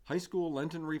High School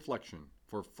Lenten Reflection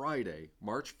for Friday,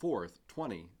 March 4th,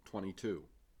 2022.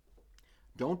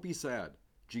 Don't be sad.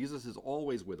 Jesus is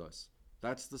always with us.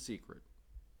 That's the secret.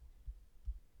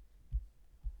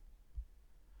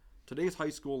 Today's High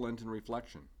School Lenten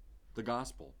Reflection, the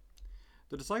Gospel.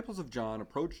 The disciples of John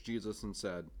approached Jesus and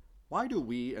said, "Why do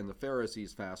we and the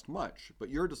Pharisees fast much, but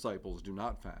your disciples do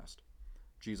not fast?"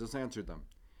 Jesus answered them,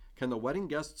 "Can the wedding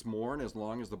guests mourn as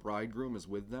long as the bridegroom is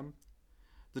with them?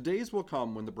 The days will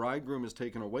come when the bridegroom is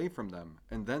taken away from them,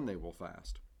 and then they will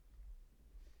fast."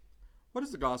 What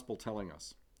is the gospel telling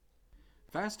us?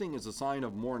 Fasting is a sign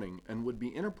of mourning and would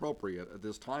be inappropriate at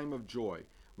this time of joy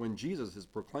when Jesus is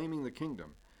proclaiming the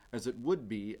kingdom, as it would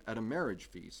be at a marriage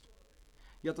feast.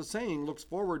 Yet the saying looks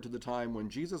forward to the time when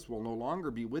Jesus will no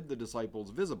longer be with the disciples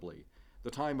visibly, the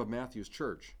time of Matthew's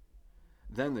church.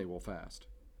 Then they will fast.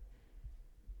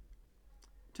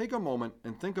 Take a moment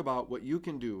and think about what you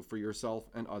can do for yourself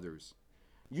and others.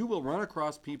 You will run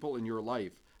across people in your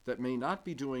life that may not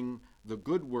be doing the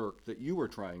good work that you are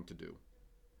trying to do.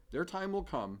 Their time will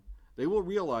come. They will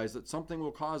realize that something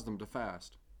will cause them to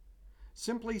fast.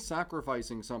 Simply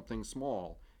sacrificing something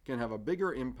small can have a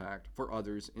bigger impact for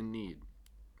others in need.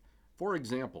 For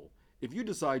example, if you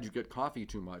decide you get coffee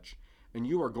too much and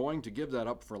you are going to give that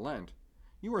up for Lent,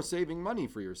 you are saving money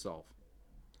for yourself.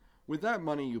 With that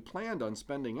money you planned on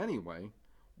spending anyway,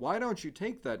 why don't you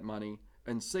take that money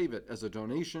and save it as a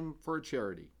donation for a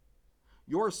charity?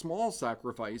 Your small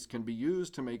sacrifice can be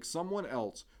used to make someone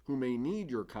else who may need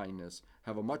your kindness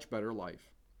have a much better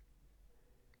life.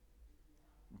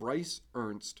 Bryce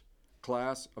Ernst,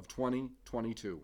 Class of 2022.